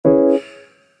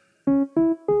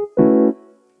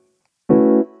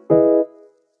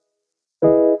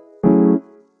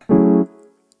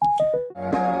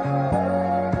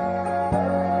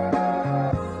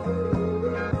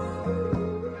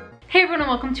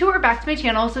welcome to or back to my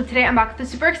channel. So today I'm back with a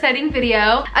super exciting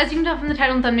video. As you can tell from the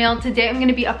title and thumbnail, today I'm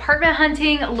gonna be apartment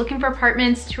hunting, looking for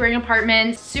apartments, touring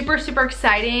apartments. Super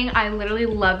exciting. I literally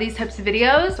love these types of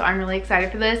videos, so I'm really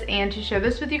excited for this and to share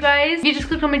this with you guys. If you just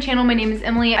clicked on my channel, my name is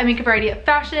Emily. I make a variety of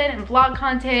fashion and vlog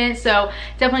content, so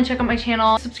definitely check out my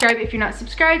channel. Subscribe if you're not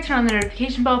subscribed, turn on the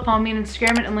notification bell, follow me on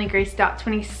Instagram at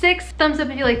emilygrace.26. Thumbs up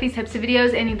if you like these types of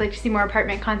videos and you'd like to see more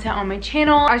apartment content on my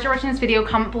channel. As you're watching this video,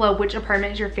 comment below which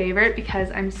apartment is your favorite because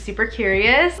I'm super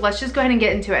curious. Let's just go ahead and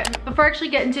get into it. Before I actually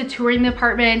get into touring the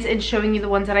apartments and showing you the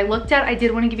ones that I looked at, I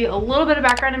did want to give you a little bit of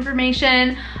background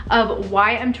information of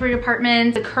why I'm touring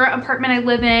apartments, the current apartment I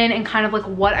live in, and kind of like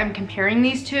what I'm comparing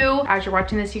these to. As you're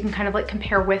watching this, you can kind of like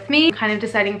compare with me, kind of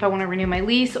deciding if I want to renew my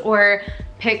lease or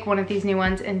pick one of these new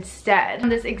ones instead.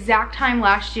 This exact time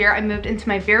last year, I moved into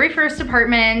my very first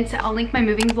apartment. I'll link my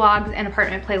moving vlogs and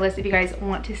apartment playlist if you guys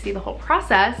want to see the whole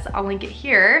process. I'll link it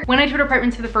here. When I toured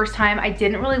apartments for the first time, I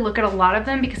didn't really look at a lot of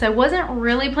them because I wasn't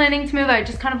really planning to move. I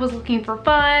just kind of was looking for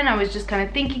fun. I was just kind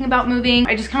of thinking about moving.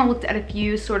 I just kind of looked at a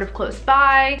few sort of close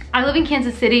by. I live in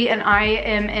Kansas City and I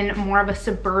am in more of a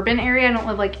suburban area. I don't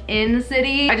live like in the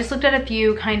city. I just looked at a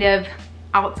few kind of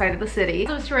outside of the city.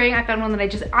 So I was touring, I found one that I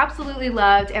just absolutely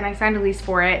loved and I signed a lease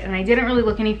for it and I didn't really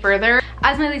look any further.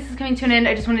 As my lease is coming to an end,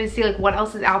 I just wanted to see like what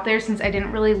else is out there since I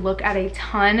didn't really look at a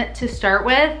ton to start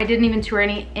with. I didn't even tour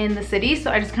any in the city, so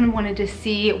I just kind of wanted to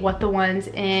see what the ones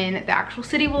in the actual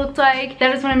city will look like.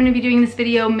 That is what I'm going to be doing this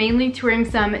video, mainly touring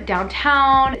some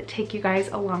downtown to take you guys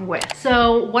along with.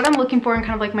 So what I'm looking for in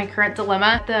kind of like my current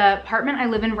dilemma, the apartment I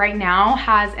live in right now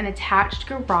has an attached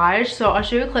garage. So I'll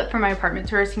show you a clip from my apartment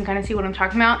tour so you can kind of see what I'm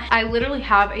talking about. I literally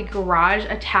have a garage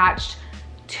attached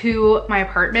to my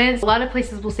apartment. A lot of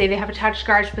places will say they have attached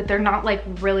garage, but they're not like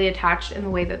really attached in the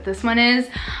way that this one is.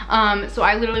 So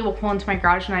I literally will pull into my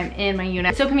garage when I'm in my unit.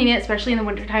 It's so convenient, especially in the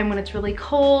wintertime when it's really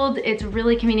cold. It's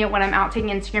really convenient when I'm out taking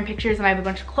Instagram pictures and I have a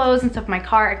bunch of clothes and stuff in my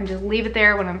car. I can just leave it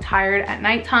there when I'm tired at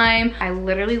nighttime. I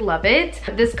literally love it.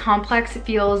 This complex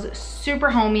feels super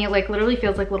homey. It like literally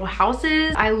feels like little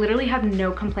houses. I literally have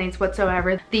no complaints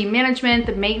whatsoever. The management,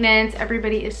 the maintenance,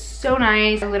 everybody is so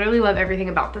nice. I literally love everything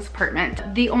about this apartment.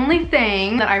 The only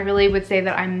thing that I really would say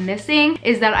that I'm missing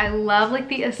is that I love like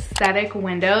the aesthetic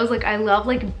windows. Like I love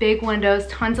like big windows,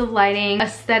 tons of lighting,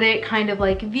 aesthetic kind of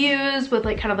like views with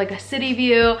like kind of like a city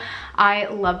view. I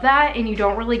love that, and you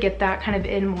don't really get that kind of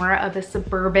in more of a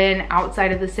suburban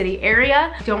outside of the city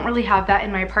area. I don't really have that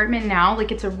in my apartment now.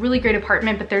 Like it's a really great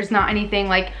apartment, but there's not anything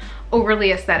like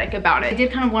overly aesthetic about it. I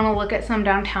did kind of want to look at some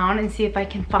downtown and see if I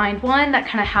can find one that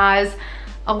kind of has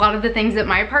a lot of the things that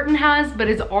my apartment has, but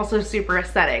is also super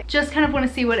aesthetic. Just kind of want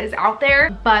to see what is out there.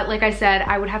 But like I said,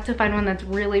 I would have to find one that's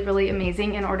really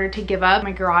amazing in order to give up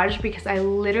my garage because I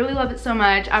literally love it so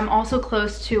much. I'm also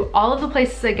close to all of the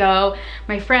places I go,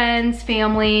 my friends,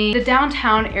 family. The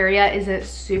downtown area isn't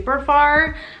super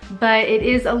far, but it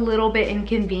is a little bit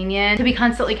inconvenient to be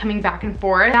constantly coming back and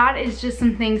forth. That is just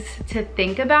some things to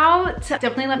think about.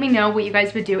 Definitely let me know what you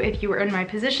guys would do if you were in my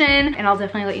position, and I'll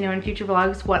definitely let you know in future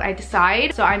vlogs what I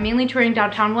decide. So I'm mainly touring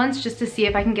downtown ones just to see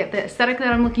if I can get the aesthetic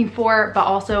that I'm looking for, but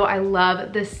also I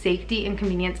love the safety and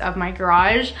convenience of my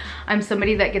garage. I'm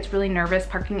somebody that gets really nervous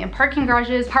parking in parking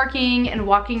garages, parking and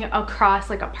walking across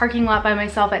like a parking lot by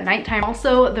myself at nighttime.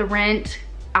 Also, the rent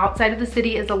outside of the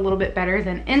city is a little bit better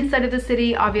than inside of the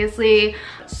city, obviously,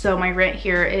 so my rent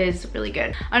here is really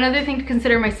good. Another thing to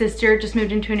consider, my sister just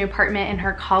moved into a new apartment in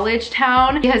her college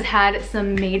town. She has had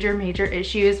some major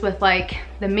issues with like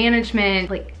the management,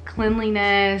 like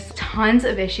cleanliness, tons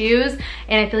of issues,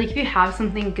 and I feel like if you have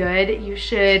something good, you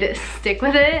should stick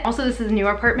with it. Also, this is a new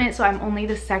apartment, so I'm only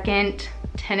the second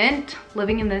tenant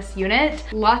living in this unit.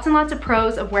 Lots and lots of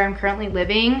pros of where I'm currently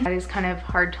living. That is kind of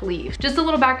hard to leave. Just a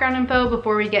little background info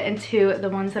before we get into the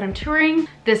ones that I'm touring.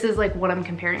 This is like what I'm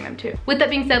comparing them to. With that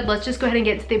being said, let's just go ahead and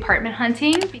get to the apartment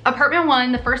hunting. Apartment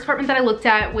one, the first apartment that I looked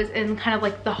at was in kind of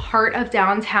like the heart of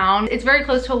downtown. It's very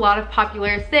close to a lot of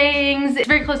popular things. It's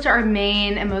very close to our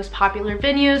main and most popular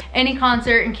venues. Any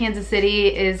concert in Kansas City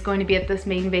is going to be at this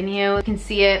main venue. You can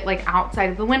see it like outside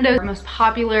of the window. Our most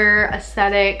popular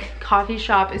aesthetic coffee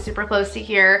shop is super close to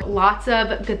here. Lots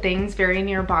of good things very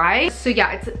nearby. So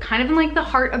yeah, it's kind of in like the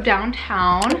heart of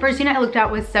downtown. The first unit I looked at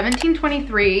was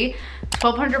 1723.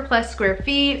 1,200 plus square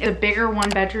feet, a bigger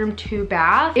 1-bedroom,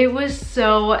 2-bath. It was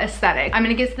so aesthetic. I'm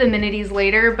gonna get to the amenities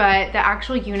later, but the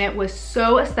actual unit was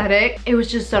so aesthetic. It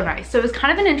was just so nice. So it was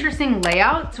kind of an interesting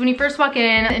layout. So when you first walk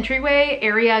in, the entryway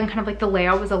area and kind of like the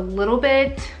layout was a little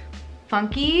bit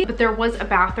funky, but there was a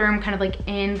bathroom kind of like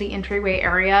in the entryway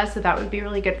area, so that would be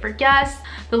really good for guests.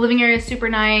 The living area is super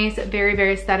nice, very,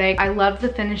 very aesthetic. I love the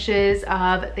finishes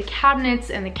of the cabinets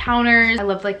and the counters. I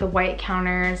love like the white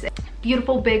counters.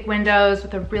 Beautiful big windows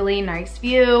with a really nice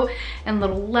view and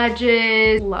little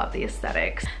ledges. Love the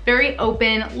aesthetics. Very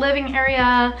open living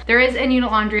area. There is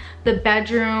in-unit laundry. The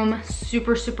bedroom,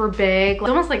 super, super big. It's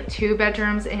almost like 2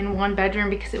 bedrooms in 1 bedroom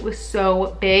because it was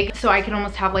so big. So I could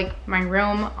almost have like my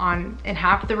room in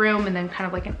half the room and then kind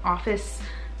of like an office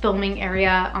filming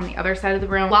area on the other side of the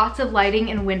room. Lots of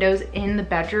lighting and windows in the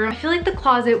bedroom. I feel like the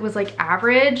closet was like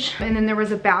average, and then there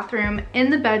was a bathroom in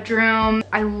the bedroom.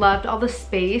 I loved all the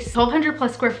space. 1,200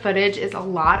 plus square footage is a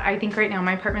lot. I think right now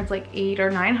my apartment's like 800 or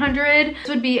 900. This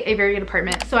would be a very good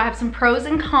apartment. So I have some pros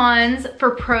and cons. For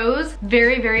pros,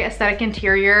 very, very aesthetic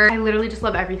interior. I literally just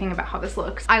love everything about how this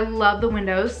looks. I love the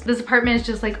windows. This apartment is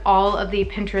just like all of the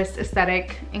Pinterest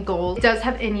aesthetic and gold. It does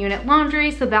have in-unit laundry,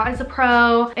 so that is a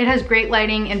pro. It has great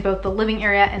lighting in both the living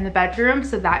area and the bedroom,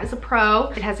 so that is a pro.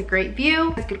 It has a great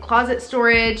view, has good closet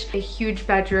storage, a huge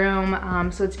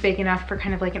bedroom, so it's big enough for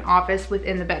kind of like an office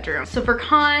within the bedroom. So for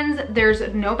cons, there's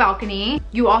no balcony.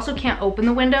 You also can't open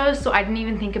the windows, so I didn't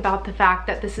even think about the fact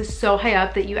that this is so high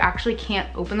up that you actually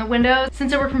can't open the windows.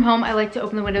 Since I work from home, I like to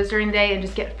open the windows during the day and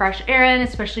just get fresh air in,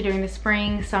 especially during the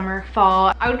spring, summer,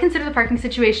 fall. I would consider the parking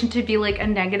situation to be like a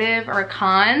negative or a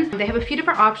con. They have a few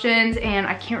different options and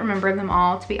I can't remember them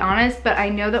all, to be honest, but I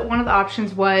know that one of the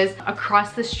options was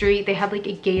across the street. They had like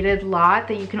a gated lot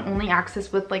that you can only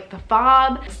access with like the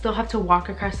fob. Still have to walk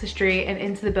across the street and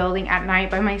into the building at night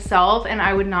by myself, and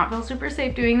I would not feel super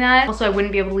safe doing that. Also, I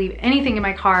wouldn't be able to leave anything in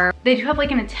my car. They do have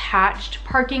like an attached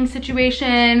parking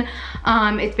situation.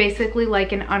 It's basically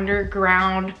like an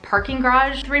underground parking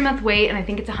garage. 3-month wait, and I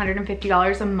think it's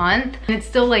 $150 a month, and it's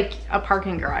still like a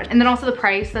parking garage. And then also the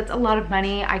price, that's a lot of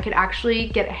money. I could actually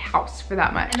get a house for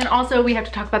that much. And then also we have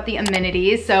to talk about the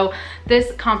amenities. So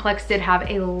this complex did have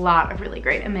a lot of really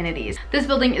great amenities. This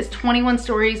building is 21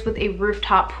 stories with a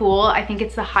rooftop pool. I think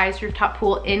it's the highest rooftop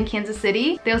pool in Kansas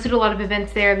City. They also do a lot of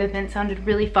events there. The event sounded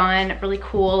really fun, really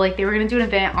cool. Like they were gonna do an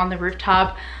event on the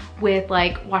rooftop with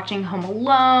like watching Home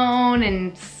Alone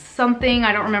and something,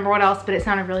 I don't remember what else, but it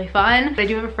sounded really fun. But I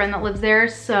do have a friend that lives there,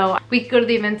 so we could go to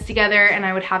the events together and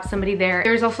I would have somebody there.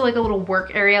 There's also like a little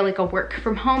work area, like a work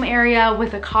from home area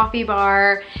with a coffee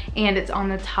bar, and it's on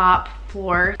the top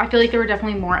floor. I feel like there were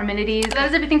definitely more amenities. That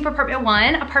is everything for apartment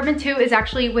 1. Apartment 2 is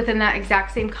actually within that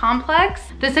exact same complex.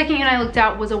 The second unit I looked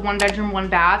at was a 1-bedroom,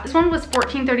 1-bath. This one was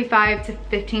 $1,435 to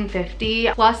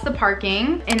 $1,550 plus the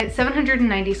parking, and it's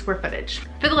 790 square footage.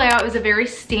 For the layout, it was a very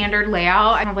standard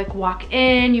layout. I kind of like walk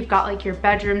in, you've got like your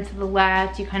bedroom to the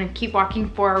left, you kind of keep walking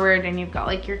forward, and you've got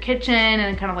like your kitchen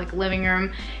and kind of like living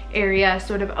room area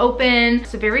sort of open.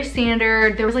 So very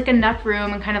standard. There was like enough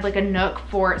room and kind of like a nook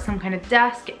for some kind of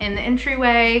desk in the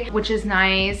entryway, which is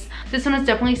nice. This one is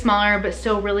definitely smaller, but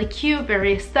still really cute,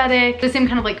 very aesthetic. The same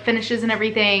kind of like finishes and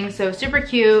everything, so super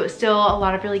cute. Still a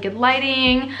lot of really good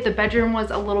lighting. The bedroom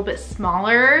was a little bit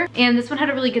smaller, and this one had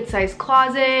a really good sized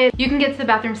closet. You can get to the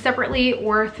bathroom separately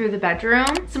or through the bedroom.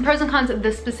 Some pros and cons of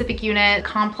this specific unit.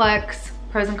 Complex.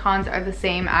 Pros and cons are the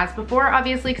same as before,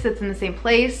 obviously, because it's in the same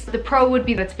place. The pro would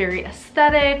be that it's very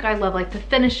aesthetic. I love like the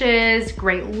finishes,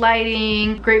 great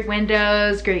lighting, great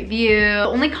windows, great view. The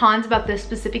only cons about this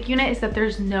specific unit is that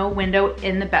there's no window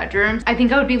in the bedrooms. I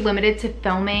think I would be limited to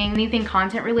filming anything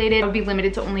content related. I would be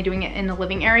limited to only doing it in the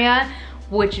living area,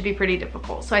 which would be pretty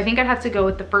difficult. So I think I'd have to go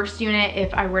with the first unit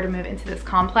if I were to move into this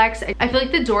complex. I feel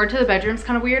like the door to the bedroom is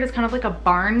kind of weird. It's kind of like a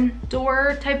barn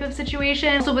door type of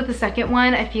situation. So with the second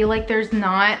one, I feel like there's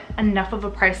not enough of a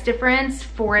price difference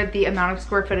for the amount of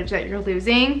square footage that you're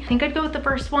losing. I think I'd go with the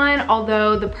first one,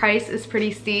 although the price is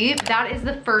pretty steep. That is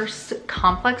the first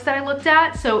complex that I looked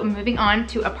at. So moving on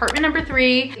to apartment number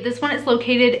 3. This one is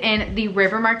located in the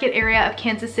River Market area of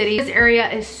Kansas City. This area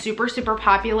is super, super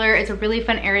popular. It's a really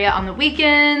fun area on the weekend.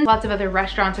 Lots of other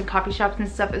restaurants and coffee shops and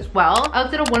stuff as well. I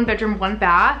looked at a 1-bedroom,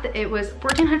 1-bath. It was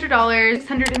 $1,400,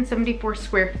 674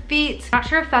 square feet. Not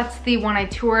sure if that's the one I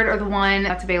toured or the one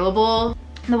that's available.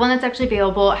 The one that's actually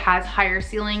available has higher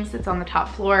ceilings. It's on the top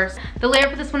floors. The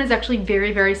layout for this one is actually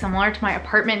very, very similar to my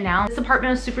apartment now. This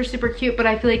apartment is super, super cute, but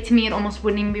I feel like to me it almost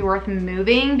wouldn't even be worth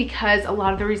moving, because a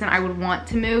lot of the reason I would want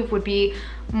to move would be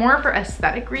more for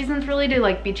aesthetic reasons, really, to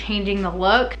like be changing the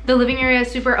look. The living area is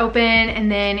super open,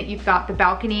 and then you've got the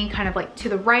balcony kind of like to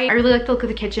the right. I really like the look of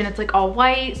the kitchen. It's like all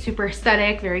white, super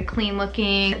aesthetic, very clean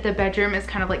looking. The bedroom is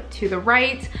kind of like to the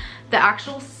right. The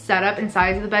actual setup and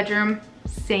size of the bedroom,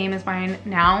 same as mine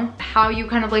now. How you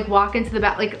kind of like walk into the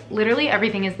bath, like literally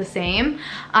everything is the same.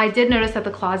 I did notice that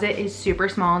the closet is super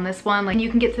small in this one. Like you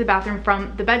can get to the bathroom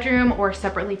from the bedroom or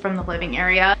separately from the living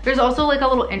area. There's also like a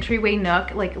little entryway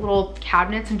nook, like little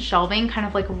cabinets and shelving kind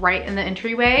of like right in the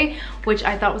entryway, which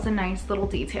I thought was a nice little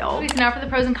detail. Okay, so now for the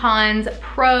pros and cons.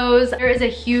 Pros, there is a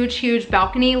huge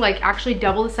balcony, like actually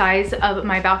double the size of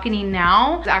my balcony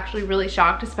now. I was actually really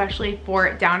shocked, especially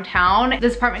for downtown.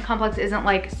 This apartment complex isn't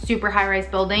like super high-rise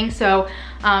building, so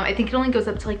I think it only goes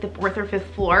up to like the 4th or 5th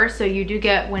floor, so you do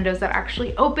get windows that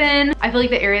actually open. I feel like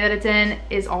the area that it's in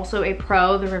is also a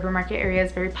pro. The River Market area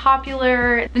is very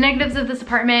popular. The negatives of this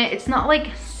apartment, it's not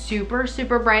like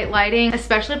super bright lighting,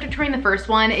 especially after touring the first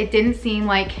one. It didn't seem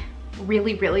like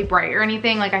really bright or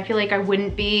anything. Like I feel like I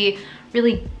wouldn't be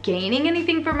really gaining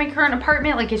anything from my current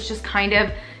apartment. Like it's just kind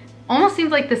of almost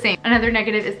seems like the same. Another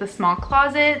negative is the small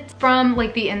closet. From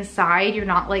like the inside, you're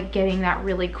not like getting that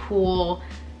really cool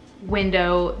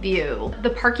window view.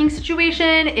 The parking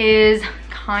situation is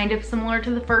kind of similar to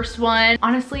the first one.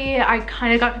 Honestly, I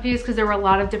kind of got confused because there were a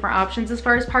lot of different options as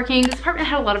far as parking. This apartment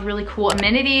had a lot of really cool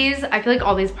amenities. I feel like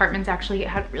all these apartments actually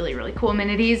had really cool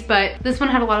amenities, but this one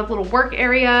had a lot of little work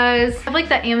areas. I have like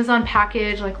that Amazon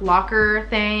package, like locker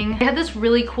thing. They had this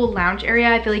really cool lounge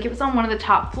area. I feel like it was on one of the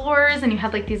top floors, and you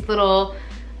had like these little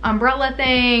umbrella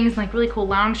things, like really cool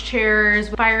lounge chairs,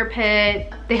 fire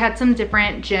pit. They had some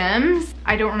different gyms.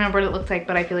 I don't remember what it looked like,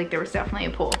 but I feel like there was definitely a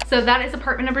pool. So that is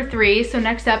apartment number 3. So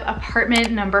next up,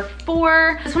 apartment number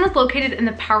 4. This one is located in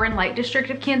the Power and Light district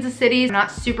of Kansas City. I'm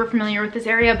not super familiar with this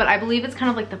area, but I believe it's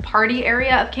kind of like the party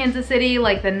area of Kansas City,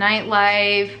 like the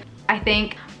nightlife, I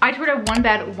think. I toured a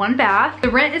 1-bed, 1-bath. The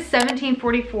rent is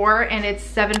 $1,744 and it's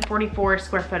 $744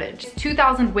 square footage. It's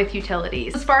 $2,000 with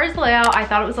utilities. As far as the layout, I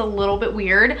thought it was a little bit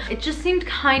weird. It just seemed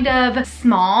kind of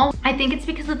small. I think it's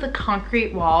because of the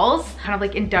concrete walls, kind of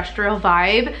like industrial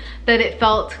vibe, that it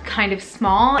felt kind of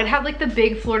small. It had like the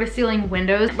big floor to ceiling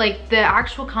windows. Like the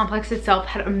actual complex itself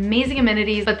had amazing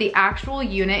amenities, but the actual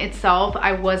unit itself,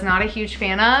 I was not a huge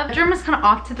fan of. The bedroom was kind of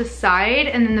off to the side,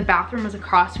 and then the bathroom was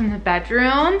across from the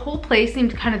bedroom. The whole place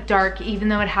seemed kind of dark, even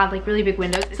though it had like really big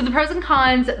windows. So the pros and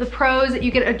cons. The pros,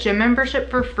 you get a gym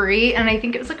membership for free, and I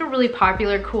think it was like a really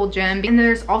popular, cool gym. And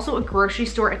there's also a grocery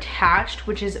store attached,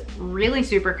 which is really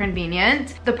super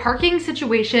convenient. The parking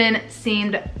situation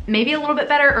seemed maybe a little bit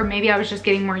better, or maybe I was just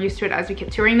getting more used to it as we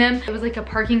kept touring them. It was like a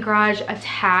parking garage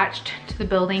attached to the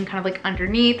building, kind of like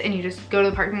underneath, and you just go to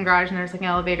the parking garage and there's like an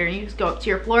elevator and you just go up to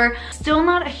your floor. Still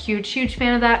not a huge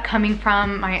fan of that coming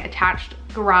from my attached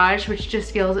garage, which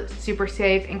just feels super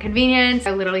safe and convenient.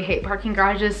 I literally hate parking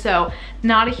garages, so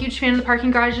not a huge fan of the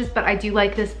parking garages, but I do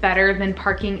like this better than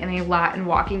parking in a lot and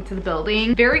walking to the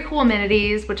building. Very cool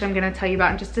amenities, which I'm gonna tell you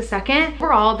about in just a second.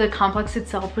 Overall, the complex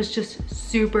itself was just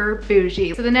super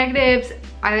bougie. So the negatives,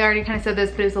 I already kind of said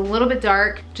this, but it was a little bit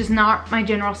dark, just not my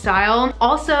general style.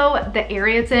 Also, the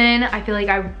area it's in, I feel like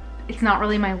it's not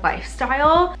really my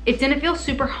lifestyle. It didn't feel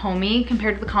super homey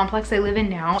compared to the complex I live in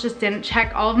now. It just didn't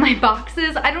check all of my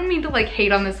boxes. I don't mean to like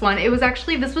hate on this one. It was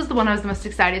actually, this was the one I was the most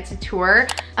excited to tour.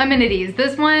 Amenities.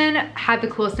 This one had the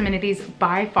coolest amenities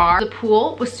by far. The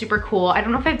pool was super cool. I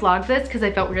don't know if I vlogged this because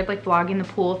I felt weird like vlogging the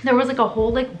pool. There was like a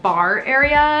whole like bar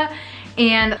area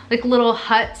and like little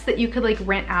huts that you could like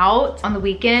rent out on the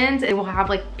weekends. It will have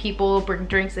like people bring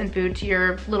drinks and food to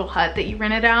your little hut that you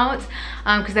rented out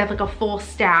because they have like a full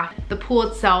staff. The pool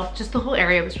itself, just the whole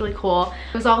area was really cool.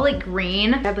 It was all like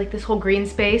green. They had like this whole green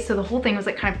space, so the whole thing was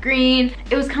like kind of green.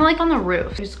 It was kind of like on the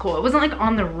roof. It was cool. It wasn't like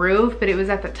on the roof, but it was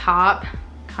at the top.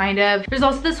 Kind of. There's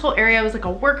also this whole area, it was like a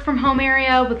work from home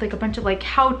area with like a bunch of like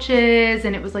couches,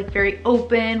 and it was like very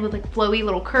open with like flowy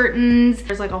little curtains.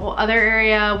 There's like a whole other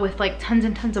area with like tons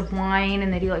and tons of wine,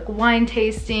 and they do like wine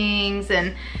tastings,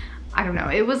 and I don't know,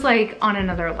 it was like on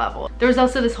another level. There was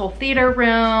also this whole theater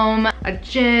room, a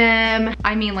gym.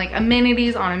 I mean like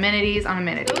amenities on amenities on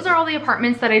amenities. Those are all the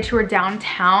apartments that I toured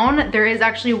downtown. There is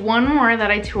actually one more that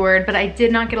I toured, but I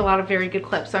did not get a lot of very good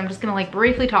clips, so I'm just gonna like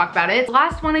briefly talk about it. The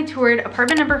last one I toured,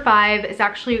 apartment number 5, is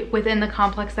actually within the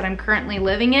complex that I'm currently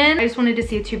living in. I just wanted to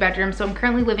see a 2-bedroom, so I'm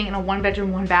currently living in a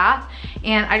 1-bedroom, 1-bath,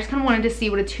 and I just kind of wanted to see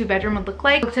what a 2-bedroom would look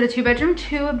like. I looked at a 2-bedroom,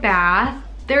 2-bath.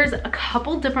 There's a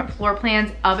couple different floor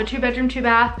plans of a 2-bedroom,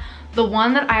 2-bath. The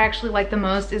one that I actually like the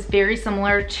most is very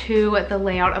similar to the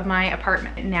layout of my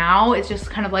apartment now. It's just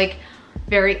kind of like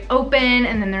very open,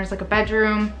 and then there's like a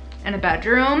bedroom and a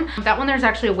bedroom. That one there's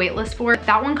actually a wait list for.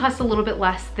 That one costs a little bit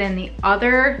less than the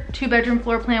other 2-bedroom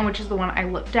floor plan, which is the one I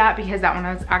looked at because that one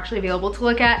was actually available to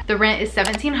look at. The rent is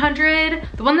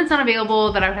 $1,700. The one that's not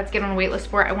available that I would have to get on a wait list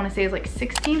for, I want to say is like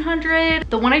 $1,600.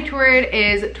 The one I toured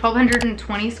is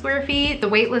 1,220 square feet. The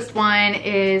wait list one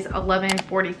is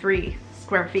 1,143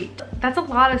 square feet. That's a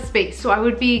lot of space. So I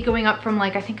would be going up from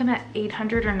like, I think I'm at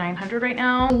 800 or 900 right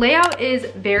now. The layout is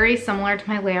very similar to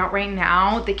my layout right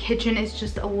now. The kitchen is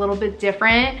just a little bit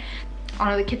different. I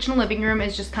don't know, the kitchen living room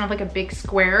is just kind of like a big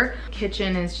square.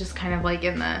 Kitchen is just kind of like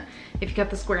in the, if you cut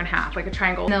the square in half, like a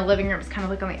triangle. And the living room is kind of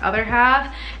like on the other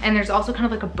half. And there's also kind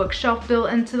of like a bookshelf built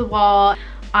into the wall.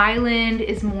 Island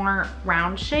is more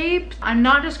round shaped. I'm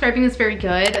not describing this very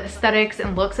good. The aesthetics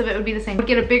and looks of it would be the same. I would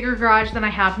get a bigger garage than I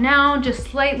have now, just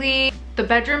slightly. The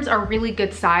bedrooms are really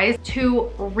good size.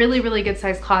 2 really good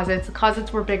sized closets. The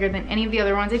closets were bigger than any of the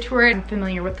other ones I toured. I'm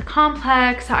familiar with the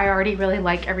complex. I already really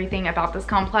like everything about this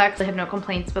complex. I have no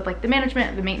complaints with like the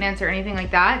management, the maintenance, or anything like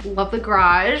that. Love the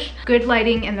garage. Good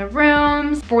lighting in the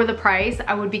rooms. For the price,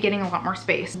 I would be getting a lot more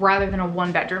space rather than a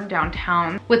 1-bedroom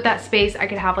downtown. With that space, I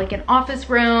could have like an office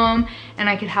room and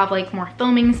I could have like more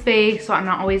filming space, so I'm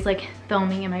not always like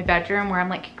filming in my bedroom where I'm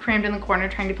like crammed in the corner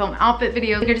trying to film outfit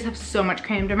videos. Like I just have so much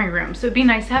crammed in my room. So it'd be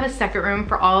nice to have a second room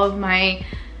for all of my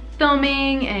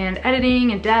filming and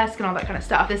editing and desk and all that kind of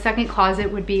stuff. The second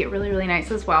closet would be really nice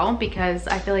as well because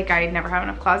I feel like I never have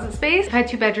enough closet space. If I had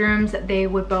 2 bedrooms, they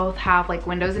would both have like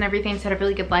windows and everything, so I'd have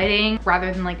really good lighting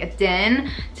rather than like a den.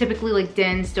 Typically like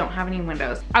dens don't have any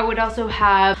windows. I would also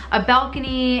have a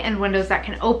balcony and windows that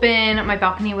can open. My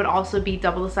balcony would also be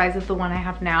double the size of the one I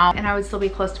have now, and I would still be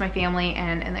close to my family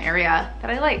and in the area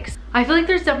that I like. I feel like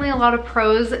there's definitely a lot of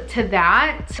pros to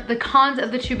that. The cons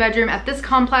of the 2-bedroom at this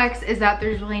complex is that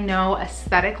there's really no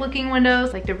aesthetic looking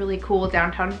windows, like the really cool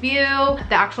downtown view.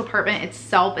 The actual apartment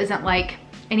itself isn't like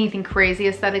anything crazy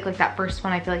aesthetic like that first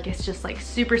one. I feel like it's just like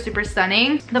super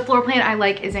stunning. The floor plan I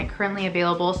like isn't currently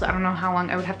available, so I don't know how long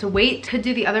I would have to wait to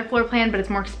do the other floor plan, but it's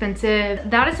more expensive.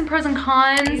 That is some pros and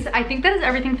cons. I think that is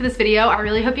everything for this video. I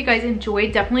really hope you guys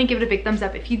enjoyed. Definitely give it a big thumbs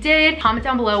up if you did. Comment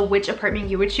down below which apartment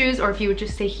you would choose, or if you would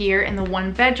just stay here in the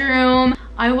 1-bedroom.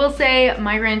 I will say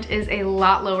my rent is a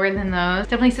lot lower than those.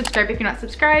 Definitely subscribe if you're not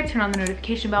subscribed. Turn on the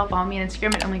notification bell. Follow me on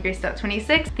Instagram at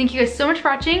emilygrace.26. Thank you guys so much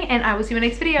for watching, and I will see you in my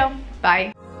next video.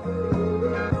 Bye.